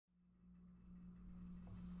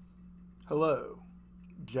Hello,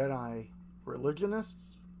 Jedi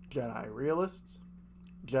Religionists, Jedi Realists,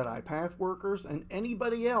 Jedi Pathworkers, and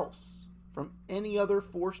anybody else from any other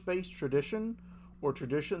Force-based tradition or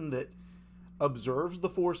tradition that observes the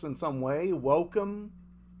Force in some way. Welcome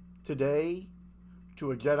today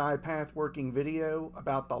to a Jedi Pathworking video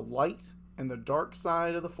about the light and the dark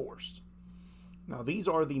side of the Force. Now, these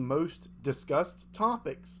are the most discussed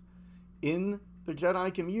topics in the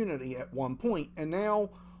Jedi community at one point, and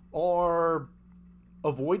now are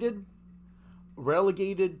avoided,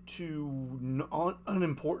 relegated to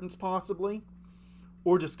unimportance possibly,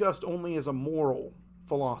 or discussed only as a moral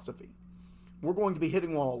philosophy. We're going to be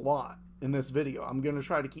hitting on a lot in this video. I'm going to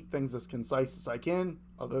try to keep things as concise as I can,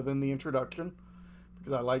 other than the introduction,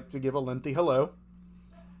 because I like to give a lengthy hello.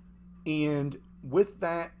 And with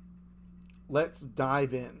that, let's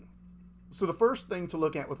dive in. So the first thing to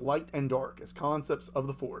look at with light and dark as concepts of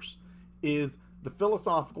the Force is the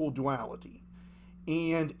philosophical duality.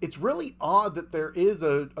 And it's really odd that there is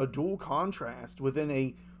a dual contrast within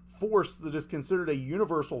a Force that is considered a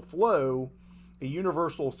universal flow, a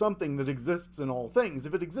universal something that exists in all things.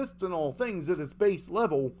 If it exists in all things at its base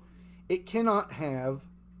level, it cannot have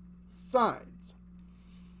sides.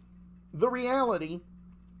 The reality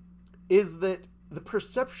is that the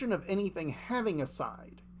perception of anything having a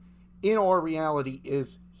side in our reality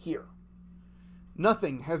is here.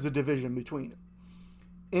 Nothing has a division between it.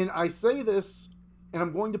 And I say this, and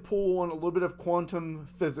I'm going to pull on a little bit of quantum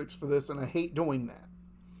physics for this, and I hate doing that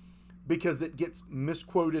because it gets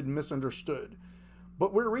misquoted and misunderstood.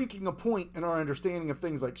 But we're reaching a point in our understanding of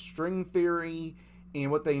things like string theory and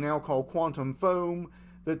what they now call quantum foam,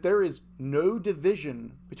 that there is no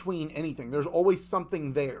division between anything. There's always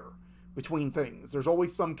something there between things. There's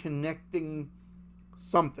always some connecting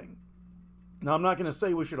something. Now, I'm not going to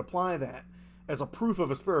say we should apply that as a proof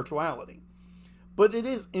of a spirituality, but it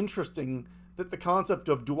is interesting that the concept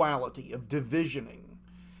of duality, of divisioning,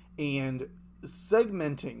 and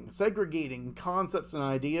segregating concepts and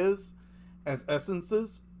ideas as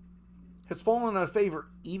essences has fallen out of favor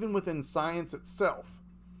even within science itself.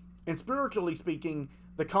 And spiritually speaking,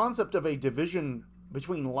 the concept of a division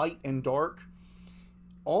between light and dark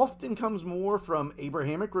often comes more from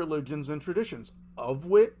Abrahamic religions and traditions, of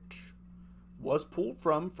which was pulled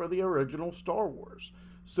from for the original Star Wars.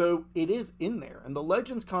 So it is in there. And the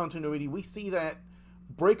Legends continuity, we see that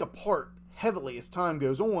break apart heavily as time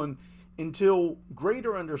goes on until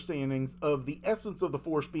greater understandings of the essence of the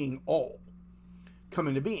Force being all come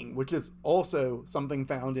into being, which is also something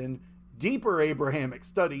found in deeper Abrahamic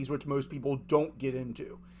studies, which most people don't get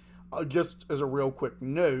into. Just as a real quick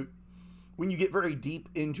note, when you get very deep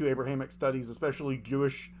into Abrahamic studies, especially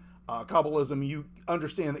Jewish Kabbalism, you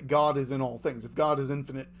understand that God is in all things. If God is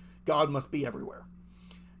infinite, God must be everywhere.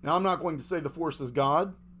 Now, I'm not going to say the Force is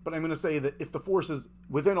God, but I'm going to say that if the Force is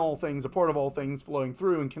within all things, a part of all things, flowing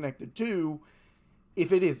through and connected to,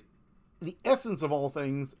 if it is the essence of all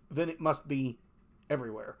things, then it must be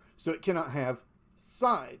everywhere. So it cannot have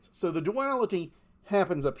sides. So the duality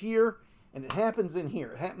happens up here, and it happens in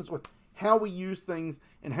here. It happens with how we use things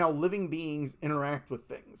and how living beings interact with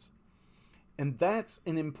things. And that's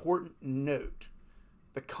an important note.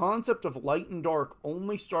 The concept of light and dark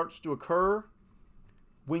only starts to occur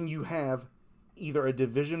when you have either a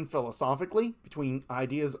division philosophically between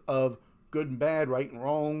ideas of good and bad, right and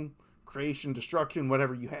wrong, creation, destruction,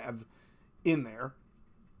 whatever you have in there.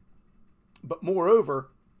 But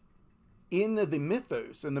moreover, in the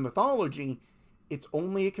mythos and the mythology, it's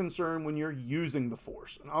only a concern when you're using the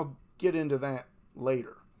Force. And I'll get into that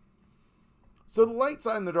later. So the light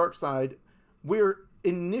side and the dark side, we're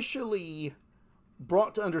initially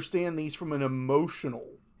brought to understand these from an emotional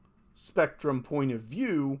spectrum point of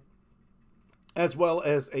view, as well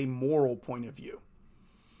as a moral point of view.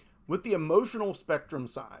 With the emotional spectrum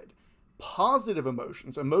side, positive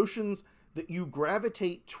emotions, emotions that you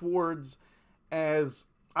gravitate towards as,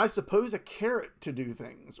 I suppose, a carrot to do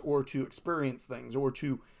things, or to experience things, or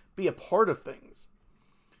to be a part of things.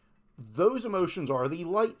 Those emotions are the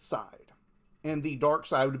light side. And the dark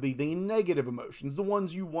side would be the negative emotions, the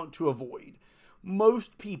ones you want to avoid.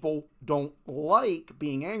 Most people don't like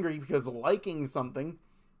being angry because liking something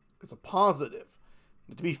is a positive.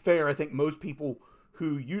 And to be fair, I think most people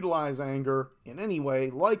who utilize anger in any way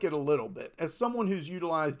like it a little bit. As someone who's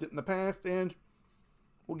utilized it in the past, and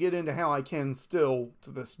we'll get into how I can still to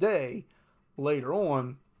this day later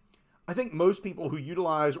on, I think most people who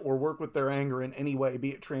utilize or work with their anger in any way, be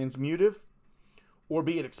it transmutive or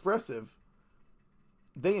be it expressive,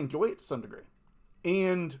 they enjoy it to some degree.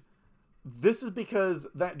 And this is because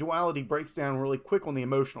that duality breaks down really quick on the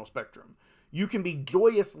emotional spectrum. You can be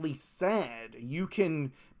joyously sad. You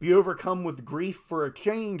can be overcome with grief for a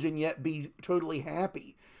change and yet be totally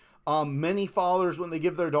happy. Many fathers, when they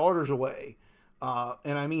give their daughters away,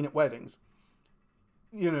 and I mean at weddings,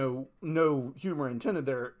 no humor intended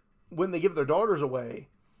there, when they give their daughters away,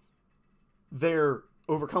 they're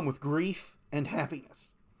overcome with grief and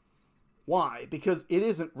happiness. Why? Because it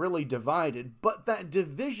isn't really divided, but that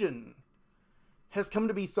division has come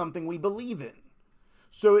to be something we believe in.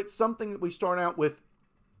 So it's something that we start out with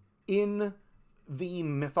in the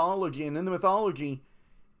mythology. And in the mythology,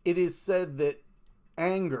 it is said that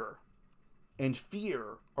anger and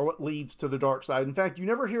fear are what leads to the dark side. In fact, you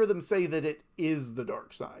never hear them say that it is the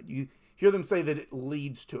dark side. You hear them say that it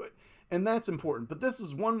leads to it. And that's important. But this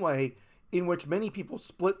is one way in which many people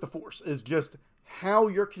split the Force, is just how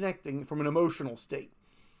you're connecting from an emotional state.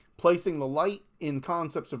 Placing the light in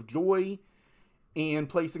concepts of joy and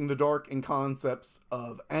placing the dark in concepts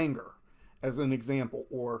of anger, as an example,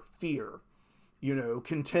 or fear.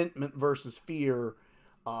 Contentment versus fear,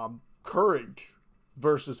 courage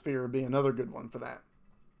versus fear would be another good one for that.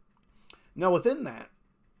 Now, within that,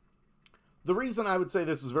 the reason I would say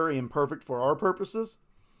this is very imperfect for our purposes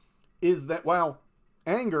is that while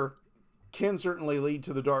anger can certainly lead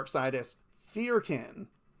to the dark side as fear can,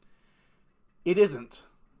 it isn't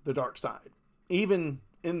the dark side. Even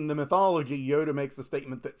in the mythology, Yoda makes the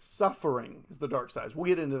statement that suffering is the dark side. We'll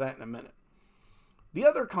get into that in a minute. The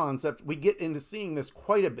other concept, we get into seeing this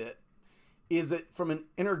quite a bit, is it from an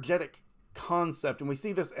energetic concept. And we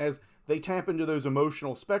see this as they tap into those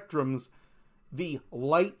emotional spectrums. The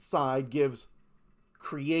light side gives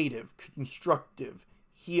creative, constructive,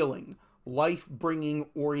 healing, life-bringing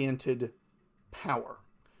oriented power.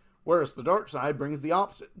 Whereas the dark side brings the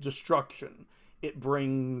opposite, destruction. It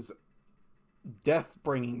brings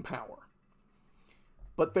death-bringing power.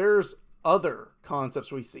 But there's other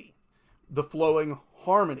concepts we see. The flowing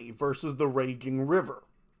harmony versus the raging river.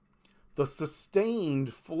 The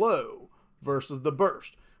sustained flow versus the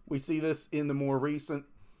burst. We see this in the more recent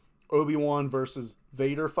Obi-Wan versus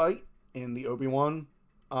Vader fight in the Obi-Wan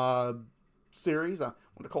series. I want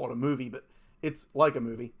to call it a movie, but it's like a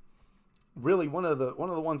movie. Really, one of the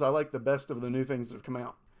ones I like the best of the new things that have come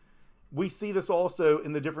out. We see this also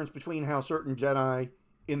in the difference between how certain Jedi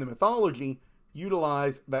in the mythology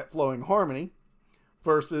utilize that flowing harmony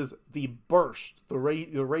versus the burst, the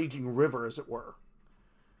raging river, as it were.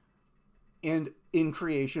 And in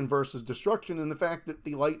creation versus destruction, and the fact that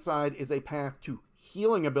the light side is a path to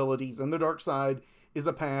healing abilities and the dark side is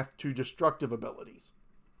a path to destructive abilities.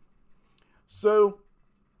 So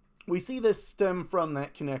we see this stem from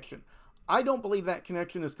that connection. I don't believe that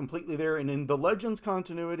connection is completely there, and in the Legends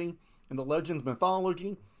continuity, in the Legends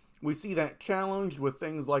mythology, we see that challenged with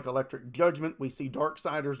things like Electric Judgment. We see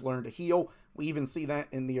Darksiders learn to heal. We even see that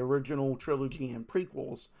in the original trilogy and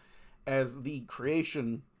prequels, as the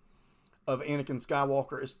creation of Anakin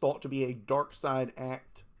Skywalker is thought to be a dark side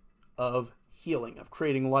act of healing, of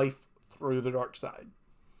creating life through the dark side.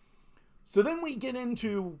 So then we get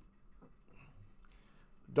into,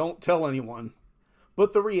 don't tell anyone,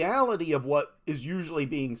 but the reality of what is usually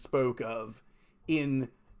being spoke of in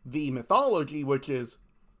the mythology, which is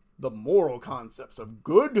the moral concepts of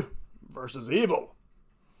good versus evil.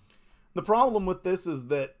 The problem with this is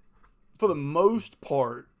that, for the most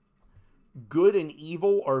part, good and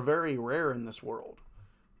evil are very rare in this world.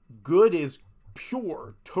 Good is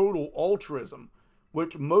pure, total altruism,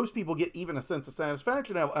 which most people get even a sense of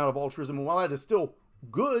satisfaction out of altruism, and while that is still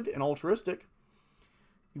good and altruistic,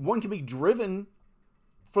 one can be driven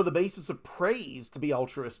for the basis of praise to be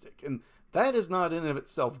altruistic, and that is not in and of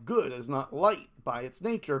itself good, is not light by its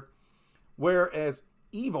nature, whereas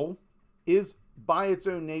evil is by its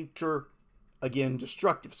own nature, again,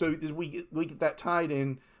 destructive. So we get that tied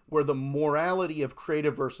in where the morality of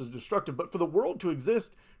creative versus destructive, but for the world to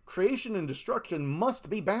exist, creation and destruction must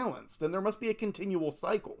be balanced, and there must be a continual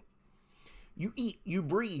cycle. You eat, you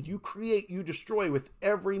breathe, you create, you destroy with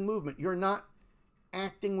every movement. You're not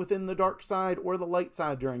acting within the dark side or the light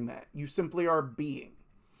side during that. You simply are being.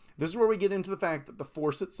 This is where we get into the fact that the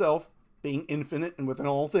Force itself, being infinite and within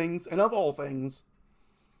all things and of all things,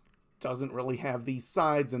 doesn't really have these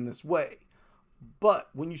sides in this way. But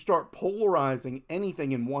when you start polarizing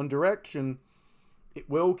anything in one direction, it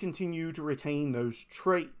will continue to retain those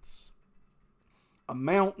traits. A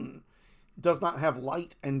mountain does not have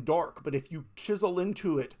light and dark, but if you chisel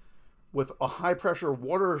into it with a high-pressure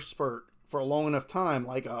water spurt for a long enough time,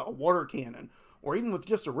 like a water cannon, or even with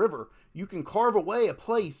just a river, you can carve away a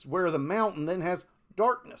place where the mountain then has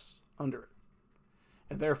darkness under it,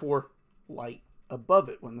 and therefore light above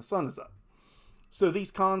it when the sun is up. So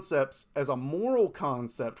these concepts, as a moral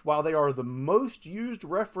concept, while they are the most used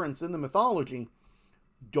reference in the mythology,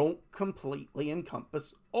 don't completely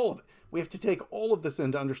encompass all of it. We have to take all of this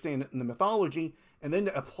in to understand it in the mythology, and then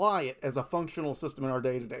to apply it as a functional system in our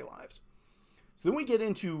day-to-day lives. So then we get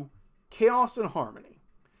into chaos and harmony.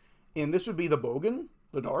 And this would be the Bogan,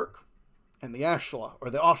 the dark, and the Ashla, or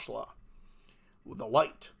the Ashla, the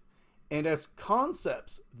light. And as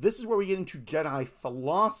concepts, this is where we get into Jedi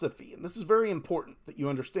philosophy. And this is very important that you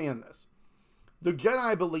understand this. The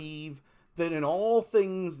Jedi believe that in all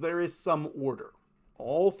things there is some order.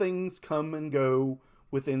 All things come and go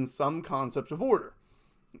within some concept of order.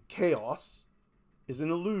 Chaos is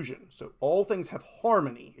an illusion. So all things have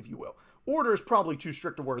harmony, if you will. Order is probably too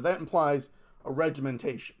strict a word. That implies a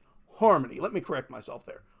regimentation. Harmony. Let me correct myself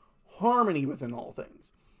there. Harmony within all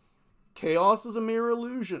things. Chaos is a mere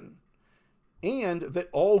illusion. And that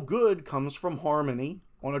all good comes from harmony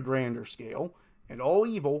on a grander scale, and all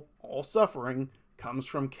evil, all suffering, comes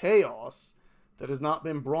from chaos that has not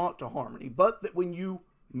been brought to harmony. But that when you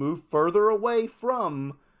move further away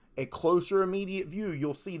from a closer immediate view,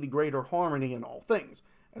 you'll see the greater harmony in all things,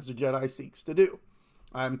 as the Jedi seeks to do.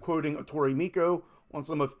 I'm quoting Otori Miko on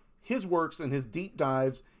some of his works and his deep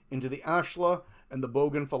dives into the Ashla and the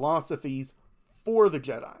Bogan philosophies for the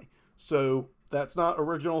Jedi. So that's not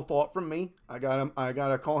original thought from me. I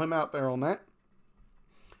gotta call him out there on that.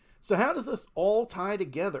 So how does this all tie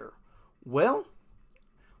together? Well,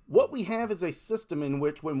 what we have is a system in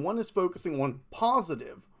which when one is focusing on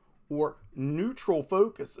positive or neutral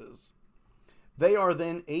focuses, they are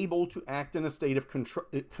then able to act in a state of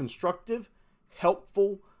constructive,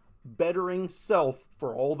 helpful, bettering self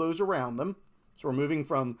for all those around them. So we're moving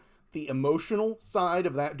from the emotional side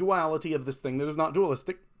of that duality of this thing that is not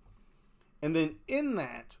dualistic. And then in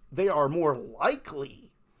that, they are more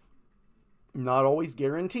likely, not always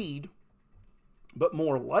guaranteed, but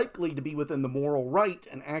more likely to be within the moral right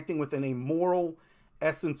and acting within a moral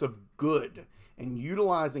essence of good and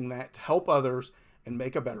utilizing that to help others and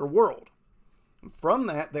make a better world. And from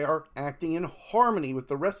that, they are acting in harmony with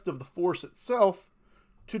the rest of the Force itself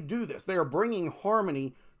to do this. They are bringing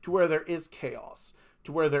harmony to where there is chaos,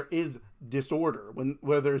 to where there is disorder,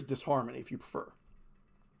 where there's disharmony, if you prefer.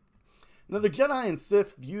 Now, the Jedi and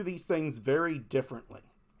Sith view these things very differently.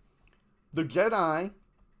 The Jedi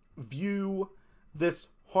view this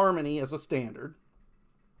harmony as a standard,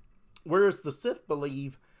 whereas the Sith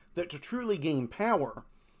believe that to truly gain power,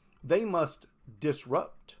 they must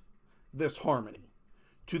disrupt this harmony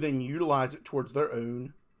to then utilize it towards their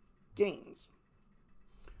own gains.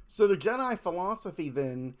 So the Jedi philosophy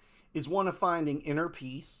then is one of finding inner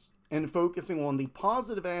peace and focusing on the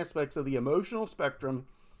positive aspects of the emotional spectrum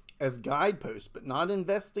as guideposts, but not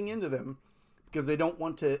investing into them because they don't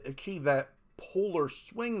want to achieve that polar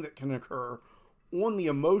swing that can occur on the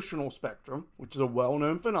emotional spectrum, which is a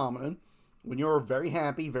well-known phenomenon. When you're very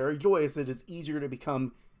happy, very joyous, it is easier to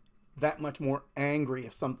become that much more angry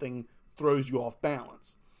if something throws you off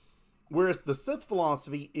balance. Whereas the Sith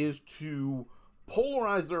philosophy is to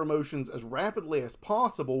polarize their emotions as rapidly as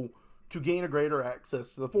possible to gain a greater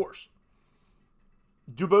access to the Force.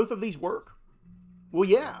 Do both of these work? Well,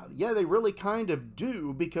 yeah, they really kind of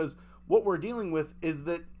do, because what we're dealing with is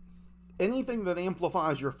that anything that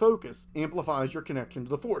amplifies your focus amplifies your connection to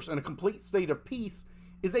the Force, and a complete state of peace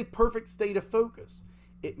is a perfect state of focus.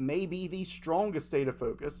 It may be the strongest state of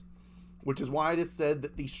focus, which is why it is said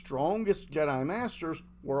that the strongest Jedi Masters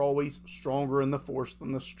were always stronger in the Force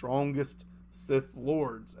than the strongest Sith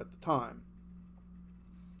Lords at the time.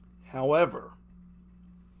 However,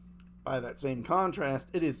 by that same contrast,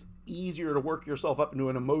 it is easier to work yourself up into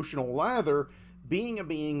an emotional lather being a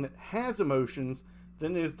being that has emotions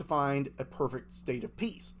than it is to find a perfect state of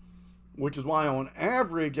peace, which is why on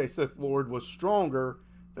average a Sith Lord was stronger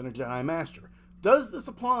than a Jedi Master. Does this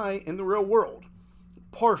apply in the real world?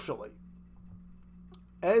 Partially.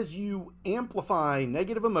 As you amplify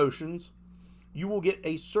negative emotions, you will get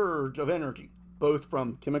a surge of energy, both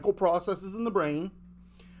from chemical processes in the brain,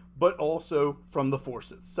 but also from the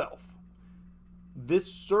Force itself.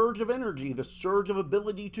 This surge of energy, the surge of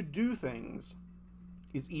ability to do things,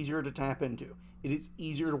 is easier to tap into. It is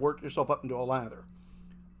easier to work yourself up into a lather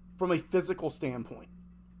from a physical standpoint.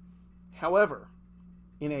 However,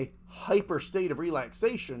 in a hyper state of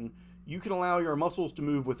relaxation, you can allow your muscles to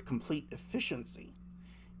move with complete efficiency.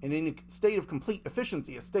 And in a state of complete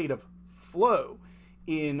efficiency, a state of flow,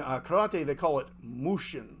 in karate they call it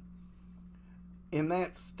mushin. In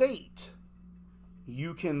that state,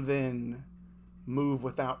 you can then move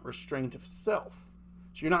without restraint of self.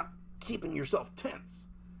 So you're not keeping yourself tense.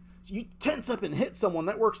 So you tense up and hit someone,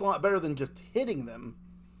 that works a lot better than just hitting them.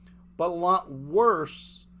 but a lot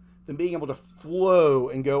worse than being able to flow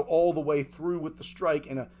and go all the way through with the strike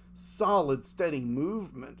in a solid, steady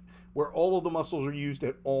movement where all of the muscles are used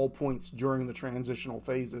at all points during the transitional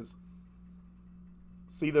phases.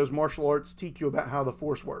 See, those martial arts teach you about how the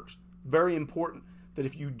Force works. Very important that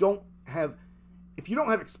if you don't have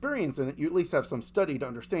experience in it, you at least have some study to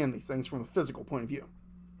understand these things from a physical point of view.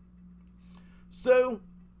 So,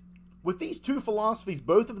 with these two philosophies,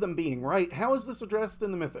 both of them being right, how is this addressed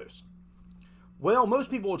in the mythos? Well, most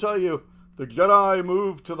people will tell you the Jedi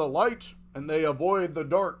move to the light and they avoid the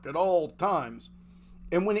dark at all times.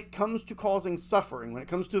 And when it comes to causing suffering, when it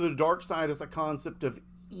comes to the dark side as a concept of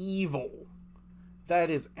evil, that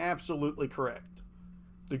is absolutely correct.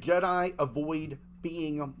 The Jedi avoid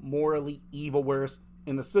being morally evil, whereas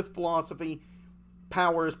in the Sith philosophy,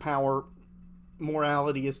 power is power,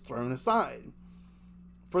 morality is thrown aside.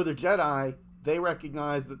 For the Jedi, they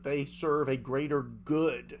recognize that they serve a greater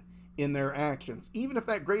good in their actions, even if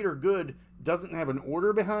that greater good doesn't have an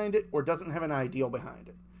order behind it or doesn't have an ideal behind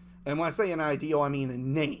it. And when I say an ideal, I mean a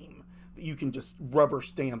name that you can just rubber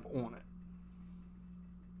stamp on it.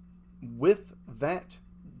 With that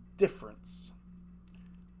difference,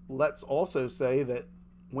 let's also say that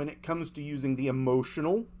when it comes to using the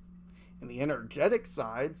emotional and the energetic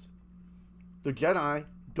sides, the Jedi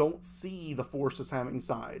don't see the Force as having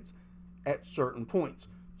sides at certain points.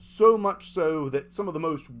 So much so that some of the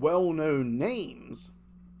most well-known names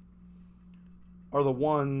are the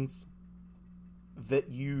ones that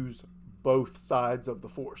use both sides of the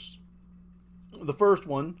Force. The first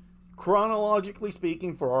one, chronologically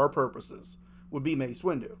speaking for our purposes, would be Mace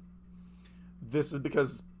Windu. This is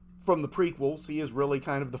because from the prequels, he is really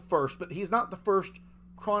kind of the first, but he's not the first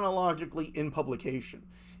chronologically in publication.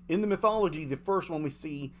 In the mythology, the first one we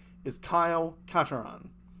see is Kyle Katarn.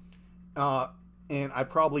 And I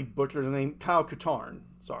probably butchered his name, Kyle Katarn.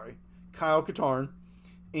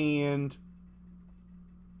 And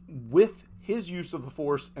with his use of the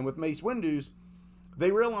Force and with Mace Windu's,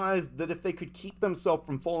 they realized that if they could keep themselves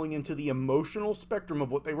from falling into the emotional spectrum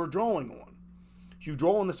of what they were drawing on, you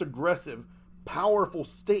draw on this aggressive, powerful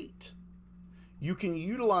state, you can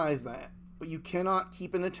utilize that, but you cannot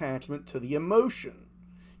keep an attachment to the emotion.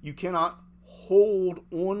 You cannot hold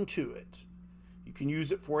on to it. You can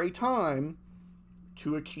use it for a time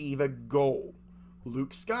to achieve a goal. Luke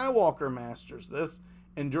Skywalker masters this,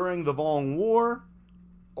 and during the Vong War,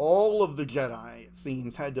 all of the Jedi, it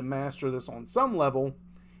seems, had to master this on some level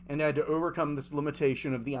and had to overcome this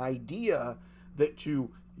limitation of the idea that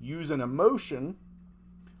to use an emotion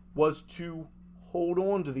was to hold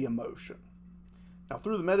on to the emotion. Now,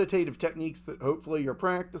 through the meditative techniques that hopefully you're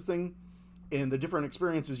practicing and the different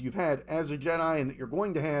experiences you've had as a Jedi and that you're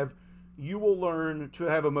going to have, you will learn to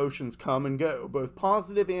have emotions come and go, both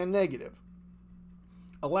positive and negative,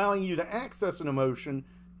 allowing you to access an emotion,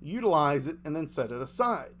 utilize it, and then set it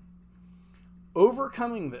aside.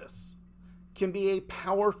 Overcoming this can be a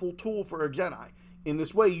powerful tool for a Jedi. In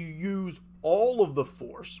this way, you use all of the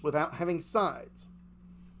Force without having sides.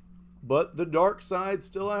 But the dark side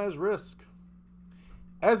still has risk.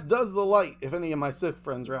 As does the light, if any of my Sith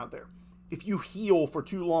friends are out there. If you heal for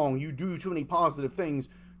too long, you do too many positive things,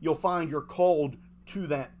 you'll find you're called to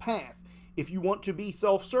that path. If you want to be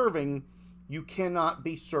self-serving, you cannot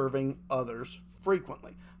be serving others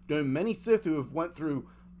frequently. I've known many Sith who have went through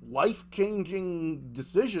life-changing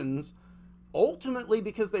decisions ultimately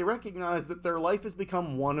because they recognize that their life has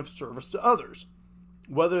become one of service to others,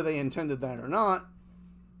 whether they intended that or not,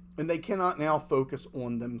 and they cannot now focus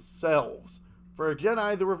on themselves. For a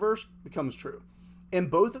Jedi, the reverse becomes true. And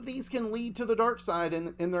both of these can lead to the dark side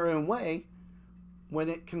in their own way when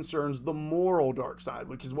it concerns the moral dark side,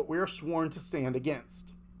 which is what we are sworn to stand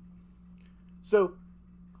against. So,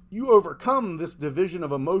 you overcome this division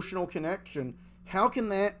of emotional connection. How can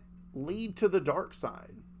that lead to the dark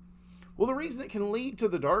side? Well, the reason it can lead to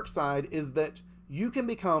the dark side is that you can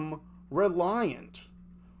become reliant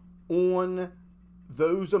on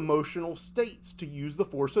those emotional states to use the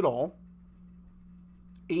Force at all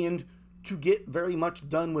and to get very much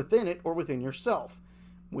done within it or within yourself.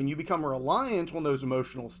 When you become reliant on those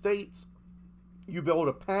emotional states, you build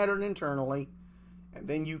a pattern internally, and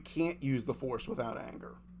then you can't use the Force without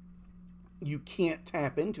anger. You can't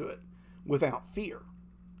tap into it without fear.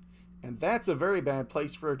 And that's a very bad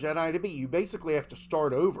place for a Jedi to be. You basically have to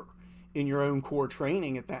start over in your own core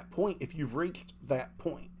training at that point if you've reached that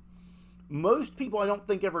point. Most people, I don't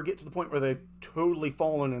think, ever get to the point where they've totally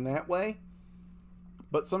fallen in that way.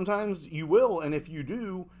 But sometimes you will, and if you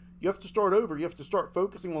do, you have to start over. You have to start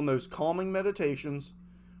focusing on those calming meditations,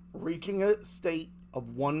 reaching a state of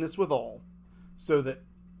oneness with all, so that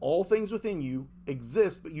All things within you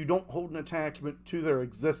exist, but you don't hold an attachment to their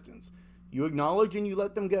existence. You acknowledge and you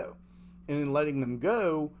let them go. And in letting them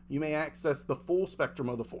go, you may access the full spectrum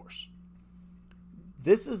of the Force.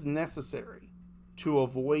 This is necessary to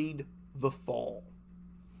avoid the fall,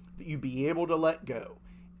 that you be able to let go.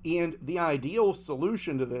 And the ideal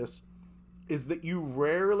solution to this is that you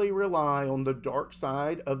rarely rely on the dark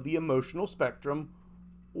side of the emotional spectrum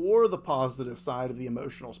or the positive side of the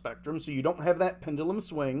emotional spectrum, so you don't have that pendulum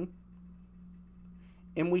swing.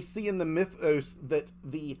 And we see in the mythos that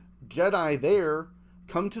the Jedi there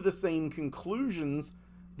come to the same conclusions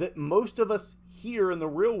that most of us here in the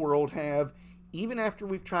real world have, even after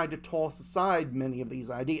we've tried to toss aside many of these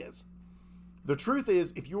ideas. The truth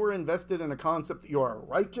is, if you are invested in a concept that you are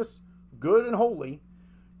righteous, good, and holy,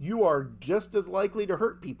 you are just as likely to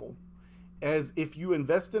hurt people as if you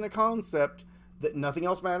invest in a concept that nothing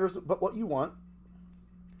else matters but what you want,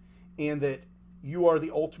 and that you are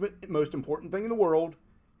the ultimate, most important thing in the world,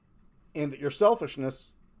 and that your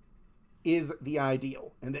selfishness is the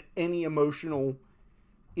ideal, and that any emotional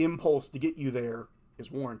impulse to get you there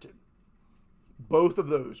is warranted. Both of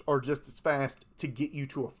those are just as fast to get you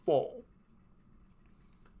to a fall.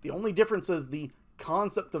 The only difference is the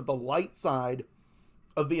concept of the light side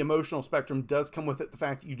of the emotional spectrum does come with it the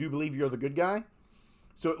fact that you do believe you're the good guy,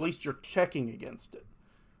 so at least you're checking against it.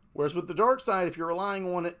 Whereas with the dark side, if you're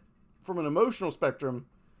relying on it from an emotional spectrum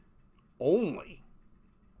only,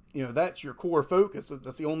 that's your core focus,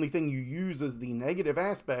 that's the only thing you use as the negative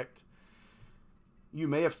aspect, you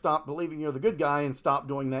may have stopped believing you're the good guy and stopped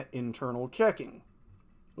doing that internal checking.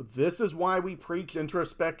 This is why we preach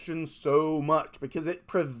introspection so much, because it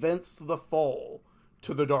prevents the fall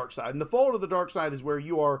to the dark side. And the fall to the dark side is where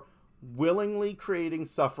you are willingly creating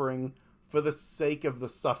suffering for the sake of the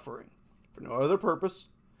suffering, for no other purpose,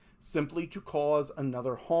 simply to cause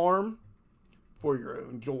another harm for your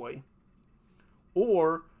own joy,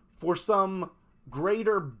 or for some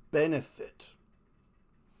greater benefit.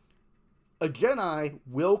 A Jedi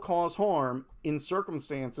will cause harm in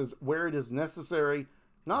circumstances where it is necessary,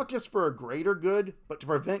 not just for a greater good, but to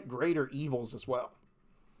prevent greater evils as well.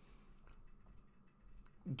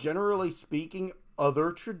 Generally speaking,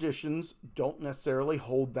 other traditions don't necessarily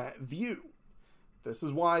hold that view. This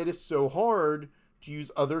is why it is so hard to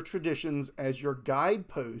use other traditions as your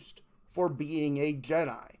guidepost for being a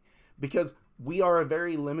Jedi, because we are a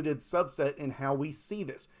very limited subset in how we see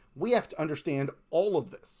this. We have to understand all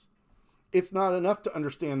of this. It's not enough to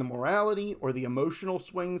understand the morality or the emotional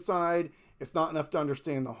swing side. It's not enough to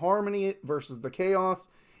understand the harmony versus the chaos.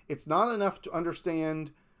 It's not enough to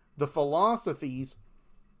understand the philosophies.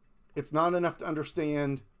 It's not enough to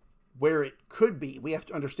understand where it could be. We have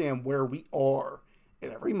to understand where we are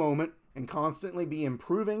at every moment and constantly be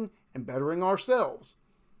improving and bettering ourselves,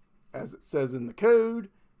 as it says in the code,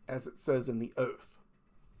 as it says in the oath.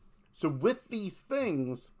 So with these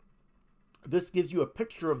things, this gives you a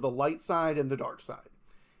picture of the light side and the dark side.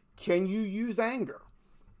 Can you use anger?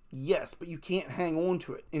 Yes, but you can't hang on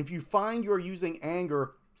to it. And if you find you're using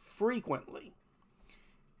anger frequently,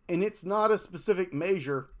 and it's not a specific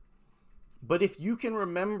measure, but if you can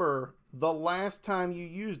remember the last time you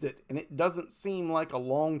used it, and it doesn't seem like a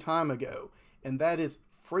long time ago, and that is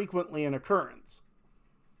frequently an occurrence,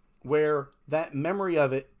 where that memory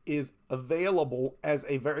of it is available as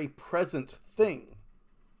a very present thing,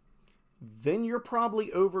 then you're probably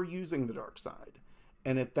overusing the dark side.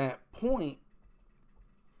 And at that point,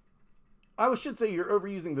 I should say you're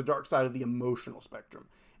overusing the dark side of the emotional spectrum.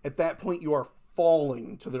 At that point, you are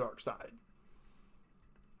falling to the dark side.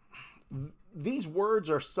 These words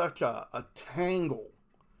are such a tangle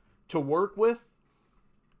to work with,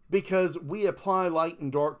 because we apply light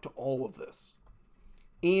and dark to all of this.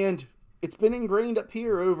 And it's been ingrained up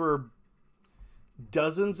here over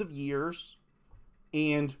dozens of years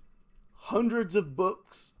and hundreds of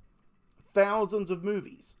books, thousands of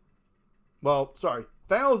movies. Well, sorry,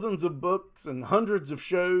 thousands of books and hundreds of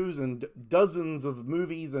shows and dozens of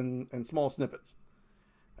movies and small snippets.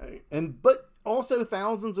 But also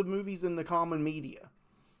thousands of movies in the common media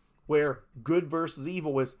where good versus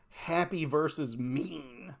evil is happy versus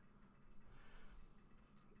mean.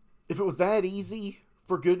 If it was that easy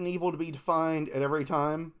for good and evil to be defined at every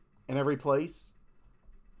time and every place,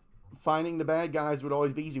 finding the bad guys would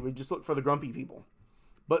always be easy. We'd just look for the grumpy people.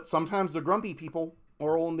 But sometimes the grumpy people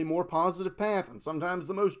are on the more positive path, and sometimes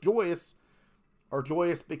the most joyous are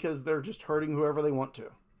joyous because they're just hurting whoever they want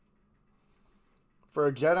to. For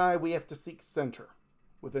a Jedi, we have to seek center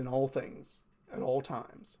within all things at all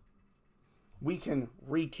times. We can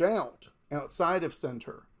reach out outside of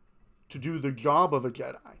center to do the job of a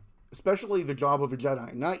Jedi, especially the job of a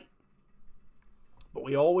Jedi Knight. but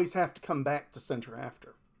we always have to come back to center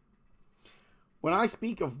after. When I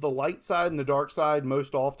speak of the light side and the dark side,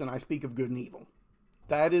 most often I speak of good and evil.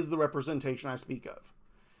 That is the representation I speak of,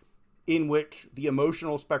 in which the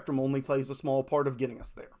emotional spectrum only plays a small part of getting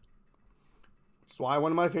us there. That's why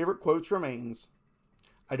one of my favorite quotes remains,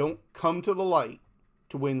 I don't come to the light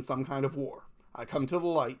to win some kind of war. I come to the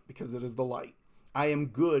light because it is the light. I am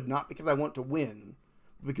good not because I want to win,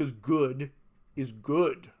 but because good is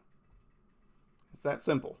good. It's that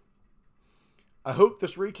simple. I hope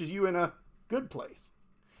this reaches you in a good place.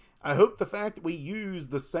 I hope the fact that we use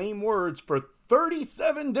the same words for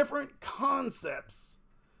 37 different concepts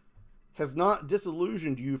has not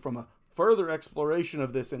disillusioned you from a further exploration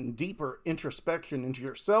of this and deeper introspection into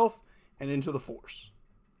yourself and into the Force.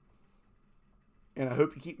 And I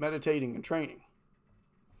hope you keep meditating and training.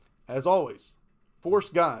 As always, Force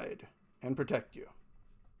guide and protect you.